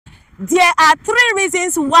There are three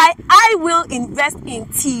reasons why I will invest in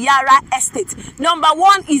Tiara Estate. Number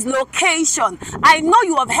one is location. I know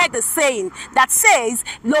you have heard the saying that says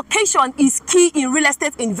location is key in real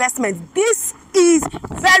estate investment. This is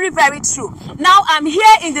very, very true. Now I'm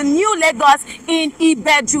here in the new Lagos in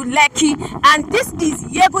Ibeju Lekki, and this is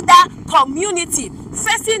Yeguda community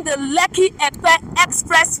facing the Lekki Epe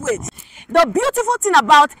Expressway. The beautiful thing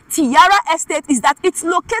about Tiara Estate is that it's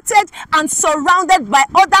located and surrounded by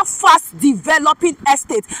other fast developing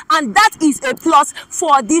estates, and that is a plus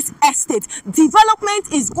for this estate.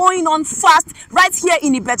 Development is going on fast right here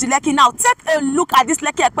in Ibeju Lekki. Now take a look at this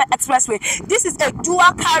Lekki Epe Expressway. This is a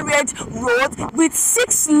dual carriage road with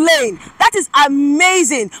 6 lanes. That is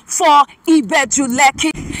amazing for Ibeju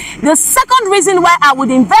Lekki. The second reason why I would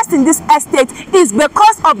invest in this estate is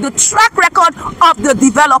because of the track record of the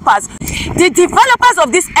developers. The developers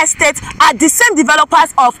of this estate are the same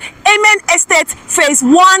developers of Amen Estate Phase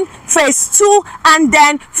 1, Phase 2, and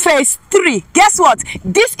then Phase 3. Guess what?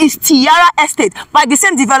 This is Tiara Estate by the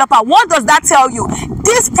same developer. What does that tell you?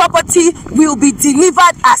 This property will be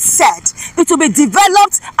delivered as said. It will be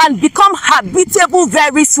developed and become habitable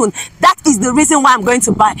very soon. That is the reason why I'm going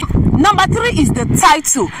to buy. Number 3 is the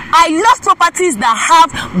title. I love properties that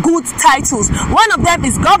have good titles. One of them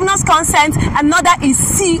is governor's consent, another is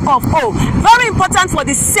C of O. Very important for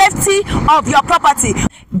the safety of your property.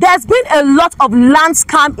 There's been a lot of land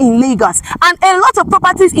scam in Lagos, and a lot of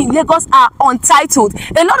properties in Lagos are untitled.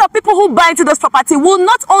 A lot of people who buy into those property will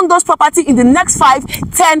not own those property in the next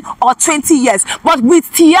 5, 10, or 20 years. But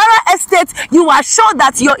with Tiara Estate, you are sure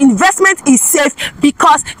that your investment is safe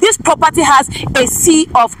because this property has a C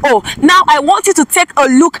of O. Now, I want you to take a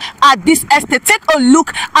look at this estate. Take a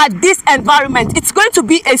look at this environment. It's going to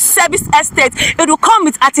be a service estate. It will come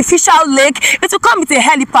with artificial lake. It will come with a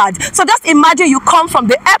helipad. So just imagine you come from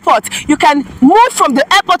the airport. You can move from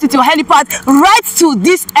the airport with your helipad right to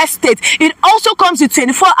this estate. It also comes with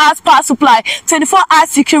 24 hours power supply, 24 hours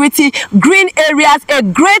security, green areas, a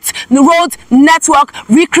great road network,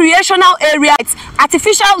 recreational areas,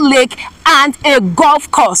 artificial lake, and a golf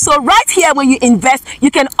course. So right here, when you invest,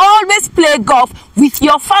 you can always play golf with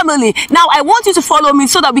your family. Now I want you to follow me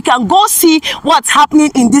so that we can go see what's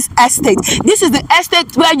happening in this estate. This is the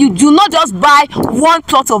estate where you do not just buy one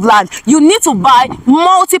plot of land. You need to buy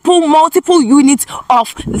multiple units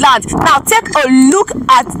of land. Now take a look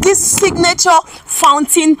at this signature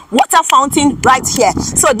fountain, water fountain right here.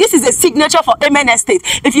 So this is a signature for Amen Estate.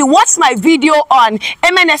 If you watch my video on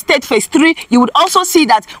Amen Estate Phase 3, you would also see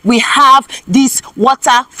that we have this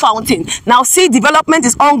water fountain. Now see, development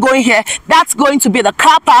is ongoing here. That's going to be the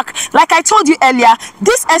car park. Like I told you earlier,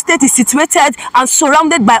 this estate is situated and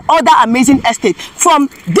surrounded by other amazing estates. From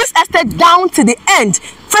this estate down to the end,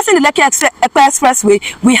 facing the Lekki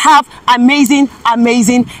Expressway, we have amazing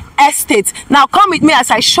estates. Now come with me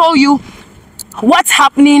as I show you what's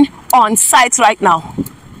happening on site right now.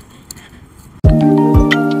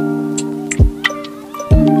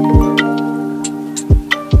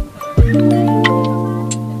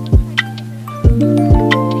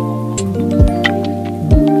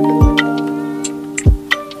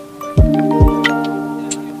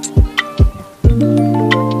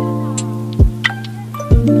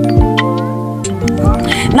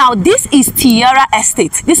 Now this is Tiara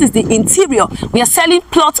Estate. This is the interior. We are selling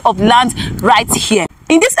plots of land right here.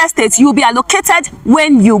 In this estate, you will be allocated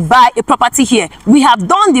when you buy a property here. We have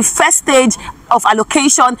done the first stage of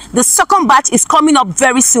allocation. The second batch is coming up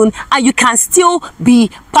very soon, and you can still be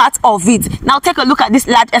part of it. Now take a look at this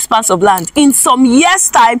large expanse of land. In some years'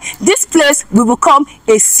 time, this place will become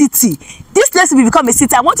a city. This place will become a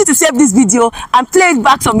city. I want you to save this video and play it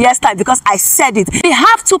back some years' time because I said it. We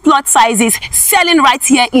have 2 plot sizes selling right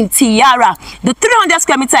here in Tiara. The 300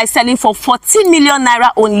 square meter is selling for 14 million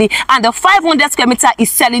naira only, and the 500 square meter is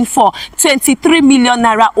selling for 23 million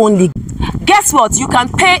naira only. Guess what? You can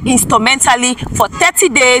pay instrumentally for 30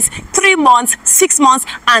 days, 3 months, 6 months,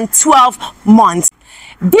 and 12 months.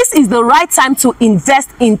 This is the right time to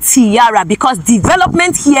invest in Tiara because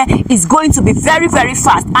development here is going to be very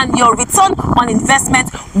fast, and your return on investment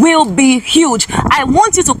will be huge. I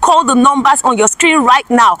want you to call the numbers on your screen right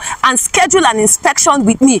now and schedule an inspection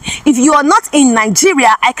with me. If you are not in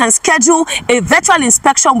Nigeria, I can schedule a virtual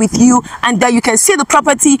inspection with you, and then you can see the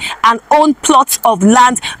property and own plots of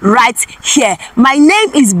land right here. My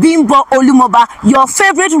name is Bimbo Olumoba, your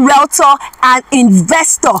favorite realtor and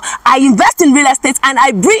investor. I invest in real estate, and I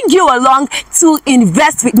I bring you along to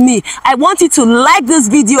invest with me. I want you to like this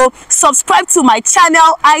video, subscribe to my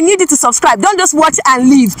channel. I need you to subscribe. Don't just watch and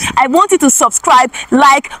leave. I want you to subscribe,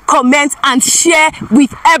 like, comment, and share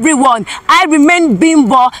with everyone. I remain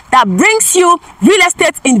Bimbo that brings you real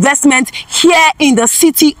estate investment here in the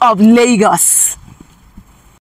city of Lagos.